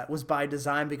was by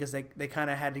design because they kind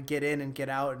of had to get in and get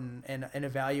out and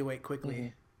evaluate quickly. Mm-hmm.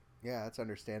 Yeah, that's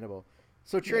understandable.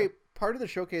 So Trey, part of the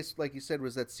showcase, like you said,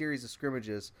 was that series of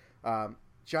scrimmages.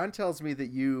 John tells me that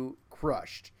you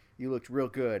crushed. You looked real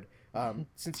good.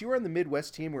 Since you were on the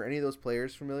Midwest team, were any of those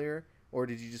players familiar, or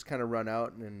did you just kind of run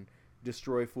out and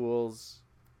destroy fools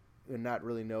and not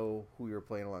really know who you were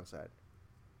playing alongside?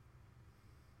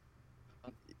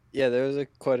 Yeah, there was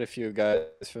quite a few guys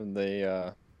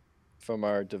from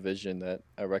our division that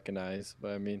I recognize,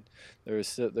 but I mean, there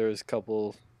was a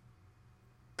couple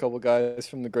guys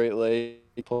from the Great Lakes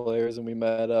players, and we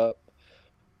met up.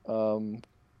 So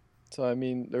I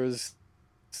mean,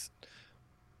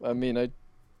 I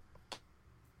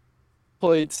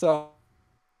played some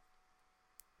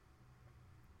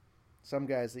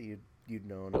Guys that you'd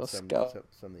known, and some scout.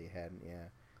 that you hadn't. Yeah.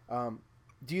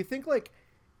 Do you think like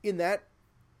in that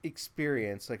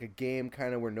experience, like a game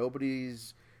kind of where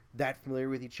nobody's that familiar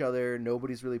with each other,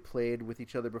 nobody's really played with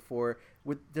each other before,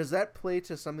 does that play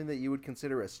to something that you would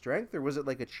consider a strength, or was it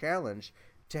like a challenge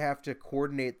to have to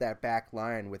coordinate that back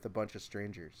line with a bunch of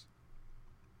strangers?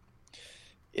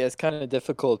 Yeah, it's kind of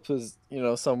difficult because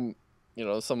some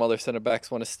other center backs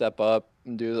want to step up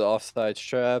and do the offside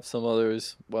trap. Some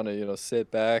others want to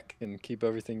sit back and keep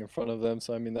everything in front of them.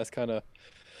 So I mean, that's kind of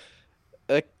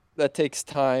that takes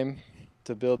time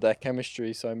to build that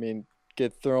chemistry. So I mean,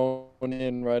 get thrown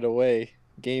in right away.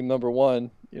 Game number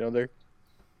one, they're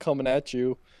coming at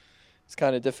you. It's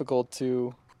kind of difficult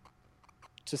to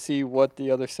see what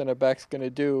the other center back's gonna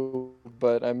do.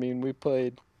 But I mean, we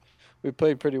played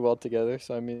pretty well together.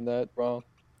 So I mean, that wrong.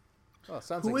 Oh, it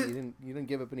sounds like you didn't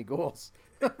give up any goals.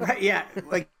 Right? Yeah.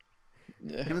 Like.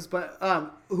 Yeah. But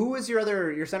who was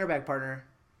your center back partner?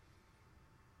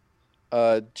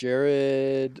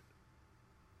 Jared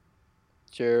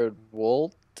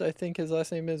Wolt, I think his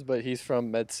last name is, but he's from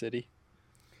Med City.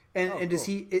 And cool.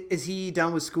 is he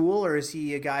done with school, or is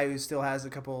he a guy who still has a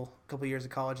couple years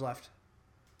of college left?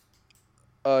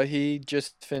 He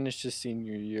just finished his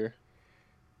senior year.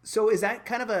 So is that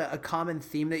kind of a common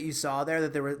theme that you saw there,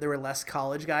 that there were less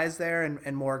college guys there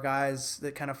and more guys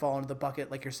that kind of fall into the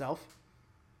bucket like yourself?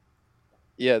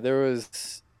 Yeah, there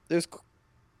was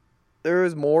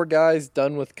more guys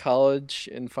done with college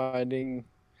and trying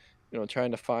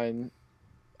to find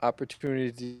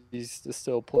opportunities to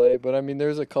still play. But I mean,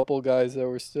 there's a couple guys that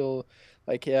were still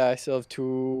like, yeah, I still have 2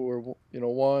 or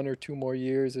 1 or 2 more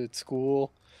years at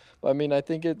school. But I mean, I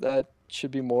think that should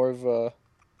be more of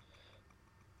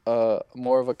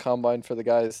a combine for the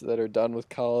guys that are done with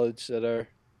college, that are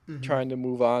trying to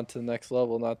move on to the next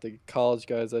level, not the college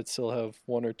guys that still have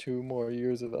 1 or 2 more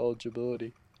years of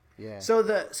eligibility. Yeah. So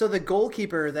the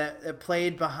goalkeeper that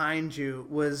played behind you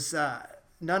was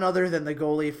none other than the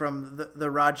goalie from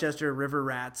the Rochester River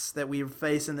Rats that we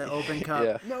face in the Open Cup.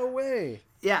 Yeah. No way.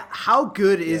 Yeah. How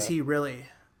good is he really?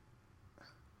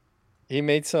 He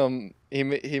made some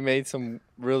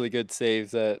really good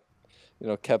saves that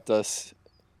kept us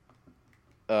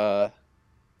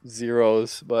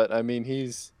zeros, but I mean,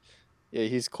 he's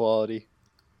quality.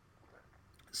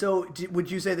 So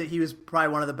would you say that he was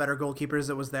probably one of the better goalkeepers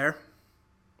that was there?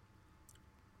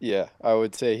 Yeah, I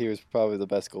would say he was probably the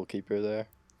best goalkeeper there.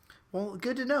 Well,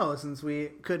 good to know, since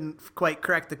we couldn't quite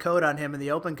crack the code on him in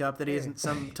the Open Cup, that he isn't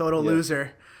some total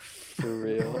loser. For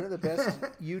real. One of the best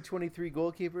U23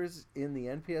 goalkeepers in the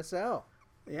NPSL.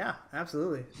 Yeah,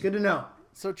 absolutely. Good to know.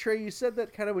 So, Trey, you said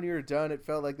that kind of when you were done, it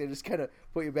felt like they just kind of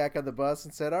put you back on the bus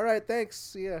and said, all right, thanks,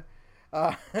 see ya.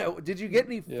 Did you get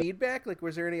any feedback? Like,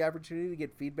 was there any opportunity to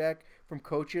get feedback from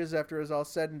coaches after it was all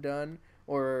said and done?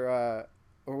 Or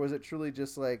was it truly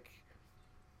just like,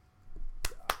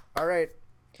 all right,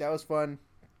 that was fun,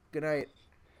 good night?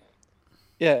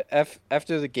 Yeah,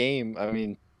 after the game, I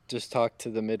mean, just talked to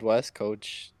the Midwest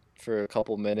coach for a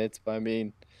couple minutes, but I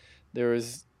mean, there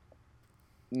was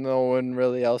no one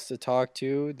really else to talk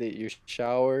to. That you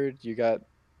showered, you got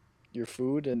your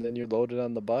food, and then you're loaded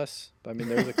on the bus. I mean,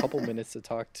 there was a couple minutes to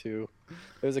talk to.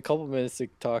 There was a couple minutes to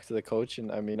talk to the coach,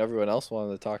 and I mean, everyone else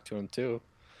wanted to talk to him too.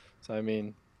 So I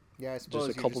mean, yeah, I suppose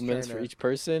just a couple minutes for each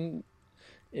person.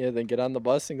 Yeah, then get on the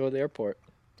bus and go to the airport.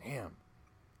 Damn.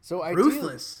 So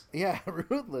ruthless. Yeah,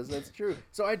 ruthless. That's true.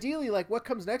 So ideally, like, what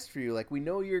comes next for you? Like, we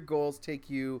know your goals take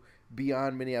you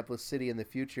beyond Minneapolis City in the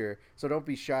future. So don't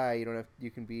be shy. You don't have. You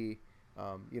can be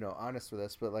honest with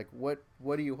us. But like, what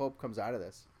do you hope comes out of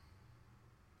this?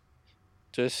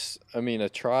 Just, a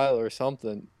trial or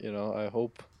something. I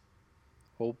hope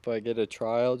I get a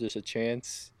trial, just a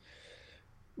chance.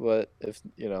 But if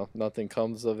nothing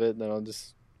comes of it, then I'll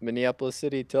just Minneapolis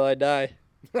City till I die.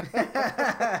 All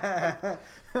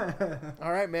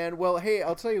right, man. Well, hey,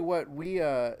 I'll tell you what. We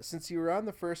since you were on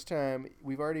the first time,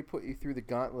 we've already put you through the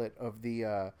gauntlet of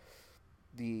the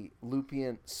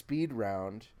Lupien speed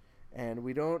round, and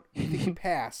we think you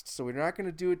passed, so we're not going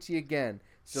to do it to you again.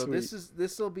 So Sweet.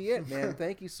 this will be it, man.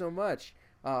 Thank you so much.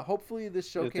 Hopefully this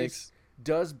showcase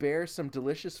does bear some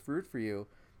delicious fruit for you.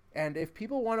 And if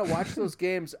people want to watch those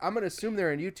games, I'm going to assume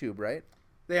they're on YouTube, right?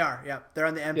 They are, yeah. They're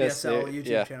on the NPSL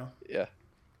YouTube channel. Yeah.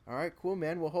 All right, cool,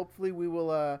 man. Well, hopefully we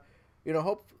will,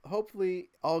 hopefully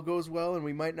all goes well, and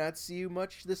we might not see you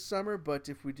much this summer. But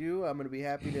if we do, I'm going to be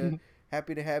happy to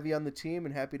have you on the team,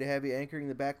 and happy to have you anchoring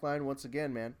the back line once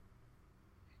again, man.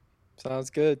 Sounds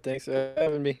good. Thanks for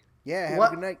having me. Yeah, have a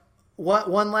good night.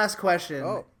 One last question.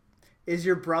 Oh. Is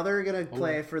your brother going to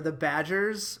play for the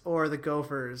Badgers or the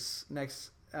Gophers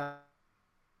next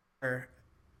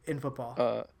in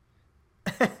football?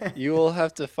 You will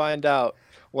have to find out.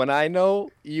 When I know,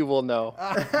 you will know.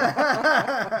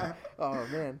 Oh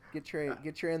man, get Trey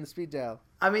on the speed dial.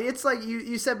 It's like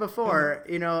you said before.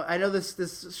 I know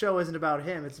this show isn't about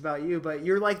him; it's about you. But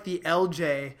you're like the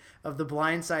LJ of the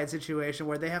Blindside situation,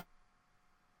 where they have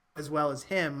as well as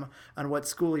him on what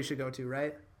school he should go to,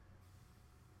 right?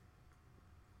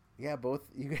 Yeah, both.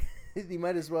 You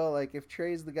might as well, like, if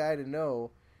Trey's the guy to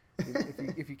know.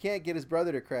 If you can't get his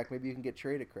brother to crack, maybe you can get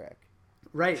Trey to crack.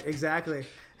 Right, exactly.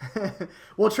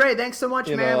 Well, Trey, thanks so much,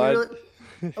 man.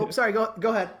 Oh, sorry. Go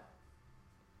ahead.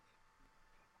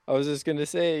 I was just gonna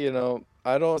say, I don't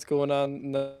know what's going on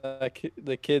in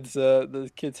the kid's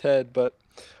head, but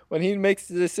when he makes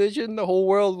the decision, the whole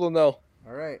world will know.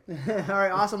 All right. All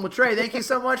right, awesome. Well, Trey, thank you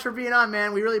so much for being on,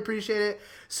 man. We really appreciate it.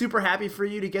 Super happy for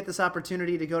you to get this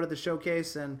opportunity to go to the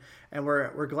showcase, and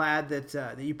we're glad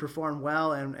that you performed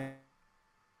well and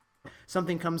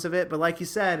something comes of it. But like you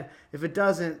said, if it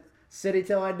doesn't, city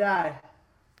till I die.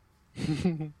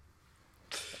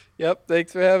 Yep.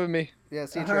 Thanks for having me. Yeah.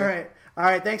 See you, Trey. All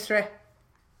right. Thanks, Trey.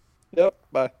 Yep.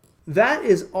 Bye. That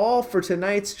is all for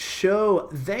tonight's show.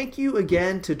 Thank you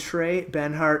again to Trey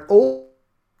Benhart.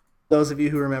 Those of you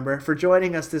who remember, for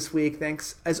joining us this week.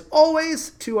 Thanks, as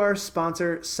always, to our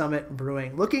sponsor, Summit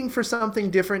Brewing. Looking for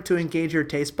something different to engage your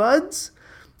taste buds?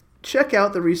 Check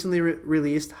out the recently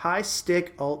released High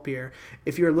Stick Alt Beer.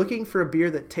 If you're looking for a beer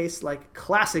that tastes like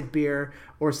classic beer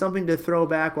or something to throw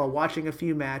back while watching a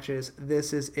few matches,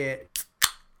 this is it.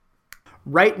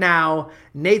 Right now,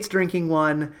 Nate's drinking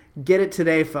one. Get it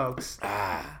today, folks.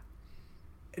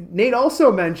 Nate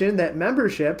also mentioned that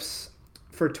memberships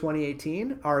for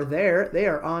 2018 are there. They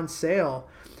are on sale,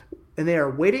 and they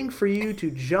are waiting for you to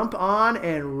jump on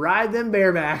and ride them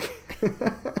bareback.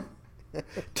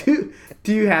 Do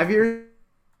you have your?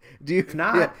 Do you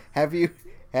not? Yeah,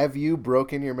 have you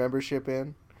broken your membership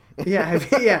in?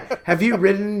 Have you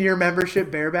ridden your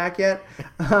membership bareback yet?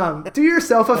 Do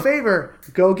yourself a favor.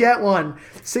 Go get one.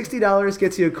 $60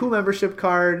 gets you a cool membership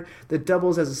card that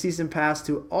doubles as a season pass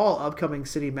to all upcoming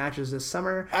city matches this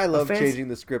summer. I love changing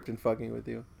the script and fucking with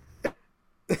you.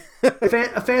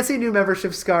 A fancy new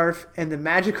membership scarf and the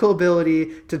magical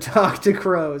ability to talk to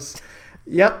crows.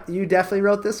 Yep, you definitely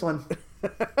wrote this one.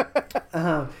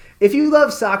 If you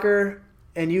love soccer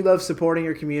and you love supporting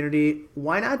your community,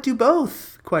 why not do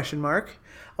both? ?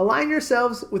 Align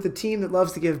yourselves with a team that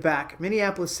loves to give back.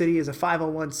 Minneapolis City is a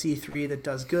 501c3 that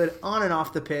does good on and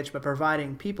off the pitch by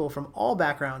providing people from all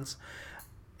backgrounds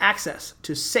access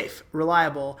to safe,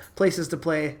 reliable places to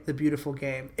play the beautiful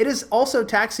game. It is also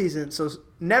tax season, so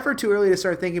never too early to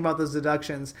start thinking about those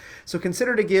deductions. So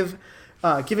consider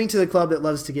giving to the club that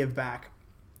loves to give back.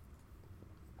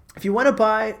 If you want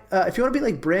to be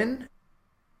like Bryn,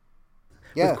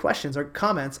 with questions or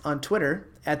comments on Twitter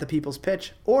at The People's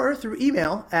Pitch or through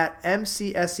email at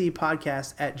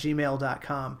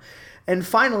mcscpodcast@gmail.com. And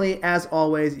finally, as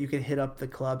always, you can hit up the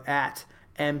club at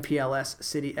MPLS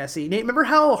City SE. Nate, remember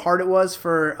how hard it was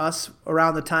for us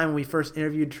around the time when we first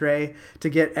interviewed Trey to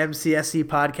get MCSC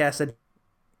Podcast?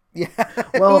 Yeah.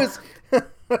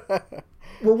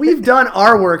 Well, we've done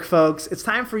our work, folks. It's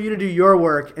time for you to do your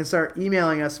work and start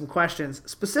emailing us some questions.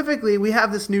 Specifically, we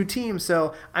have this new team,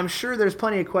 so I'm sure there's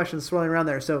plenty of questions swirling around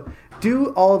there. So do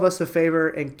all of us a favor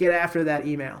and get after that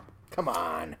email. Come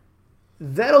on.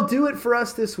 That'll do it for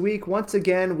us this week. Once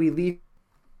again, we leave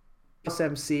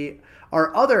MC,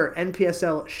 our other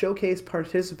NPSL Showcase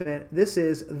participant. This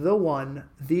is the one,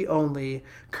 the only,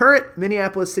 current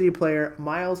Minneapolis City player,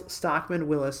 Miles Stockman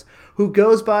Willis, who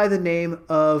goes by the name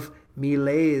of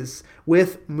Milays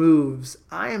with moves.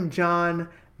 I am John,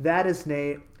 that is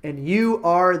Nate, and you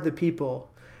are the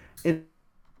people. And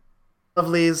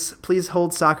lovelies, please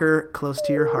hold soccer close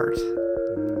to your heart.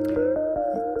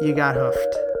 You got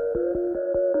hoofed.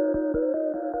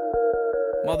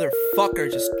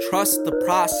 Motherfucker, just trust the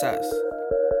process.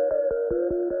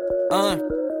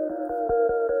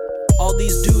 All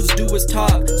these dudes do is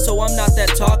talk, so I'm not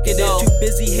that talkative. Too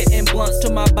busy hitting blunts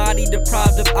to my body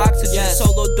deprived of oxygen.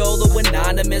 Solo dolo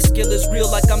anonymous, skill is real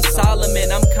like I'm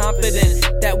Solomon. I'm confident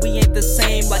that we ain't the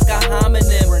same like a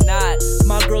homonym. We're not.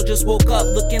 My girl just woke up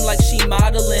looking like she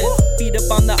modeling. Feet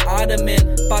up on the ottoman,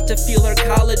 about to feel her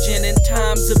collagen. In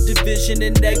times of division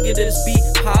and negatives, be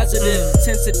positive.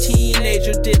 Since a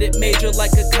teenager, did it major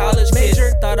like a college kid.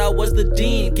 Thought I was the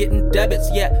dean, getting debits,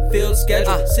 filled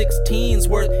schedule. 16's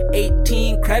worth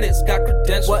 18 credits, got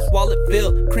credentials. Wallet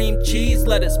filled, cream cheese,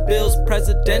 lettuce, bills,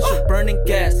 presidential. Burning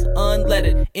gas,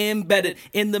 unleaded, embedded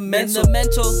in the mental.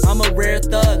 I'm a rare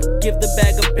thug, give the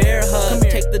bag a bear hug.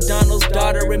 Take the Donald's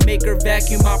daughter and make her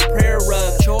vacuum my prayer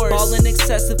rug. Ballin'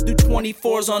 excessive through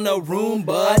 24s on a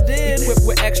Roomba. Equipped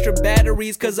with extra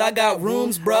batteries cause I got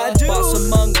rooms, bruh. Boss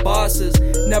among bosses,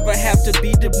 never have to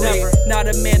be debris. Not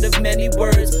a man of many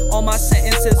words, all my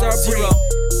sentences are brief.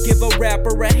 Give a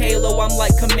rapper a halo, I'm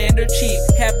like Commander Chief.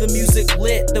 Have the music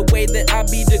lit, the way that I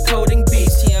be decoding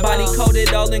beats. Body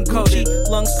coated, all in Gucci,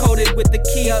 lungs coated with the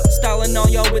key. Styling on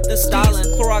y'all with the styling.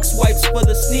 Clorox wipes for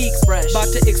the sneaks.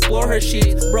 About to explore her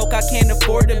sheets. Broke, I can't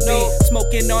afford to be.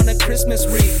 Smoking on a Christmas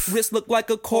wreath. Wrist look like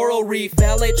a coral reef.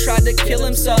 Valet tried to kill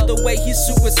himself the way he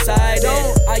suicided.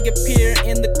 I appear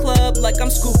in the club like I'm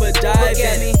scuba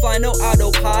diving. Fly no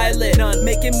autopilot,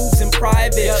 making moves in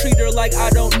private. Treat her like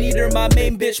I don't need her, my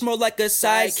main bitch more like a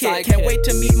sidekick. Can't wait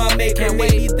to meet my maker,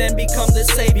 maybe then become the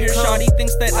savior. Shawty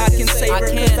thinks that I can save her,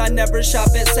 cause I never shop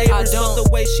at Savers. But the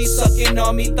way she sucking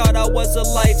on me, thought I was a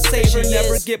lifesaver.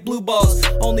 Never get blue balls,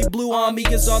 only blue on me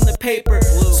is on the paper.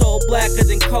 Soul blacker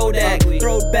than Kodak,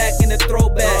 throw back in a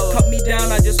throwback. Cut me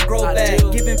down, I just grow back.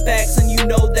 Giving facts and you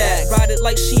know that. Ride it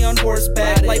like she on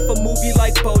horseback, life a movie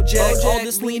like Bojack. All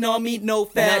this lean on me, no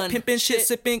fat. Pimpin' shit,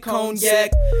 sipping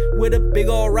cognac. With a big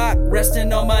ol' rock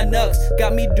resting on my nuts.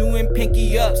 Got me doing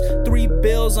pinky ups. 3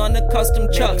 bills on the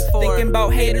custom chucks. Thinking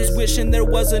about haters, wishing there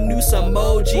was a new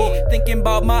emoji. Thinking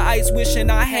about my ice, wishing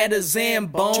I had a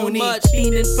Zamboni.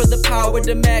 Fiending for the power,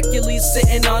 Demacules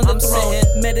sitting on the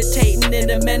throne. Meditating in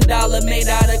a mandala made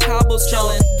out of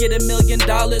cobblestone. Get $1 million,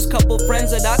 couple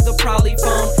friends that I could probably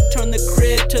phone. Turn the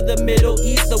crib to the Middle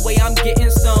East the way I'm getting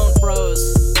stoned. Bros,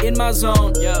 in my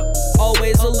zone,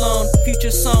 always alone.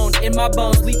 Future sewn in my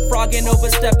bones, leapfrogging over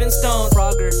stepping stones.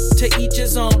 Frogger, to each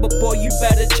his own, but boy you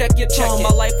better check your tone. My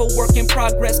life a work in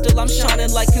progress, still I'm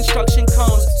shining like construction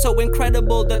cones. So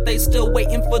incredible that they still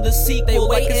waiting for the sequel.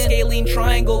 Like a scalene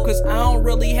triangle, cause I don't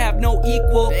really have no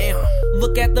equal.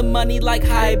 Look at the money like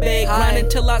high bay, grind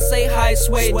until I say high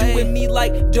sway. Doing me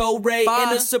like Do Ray in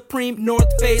a Supreme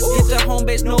North Face. Get to home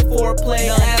base, no foreplay.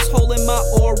 Asshole in my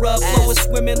aura, flow is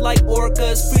swimming like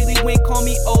orcas. Freely wink, call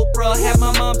me Oprah. Have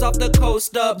my mom's off the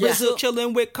coast up. Brazil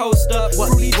chillin' with Costa.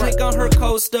 Fruity drink on her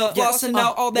Costa. Flossing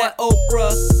out all that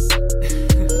okra.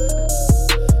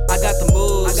 I got the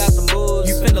moves.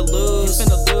 You finna lose.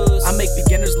 I make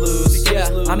beginners lose.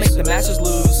 I make the masters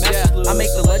lose. I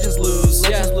make the legends lose.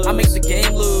 I make the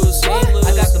game lose.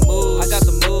 I got the moves. I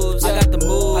got the moves.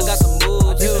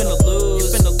 You finna lose.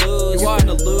 You finna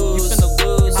lose.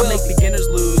 I make beginners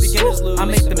lose. I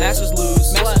make the masters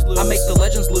lose. I make the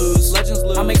legends lose.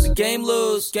 I make the game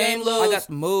lose. I got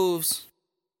the moves.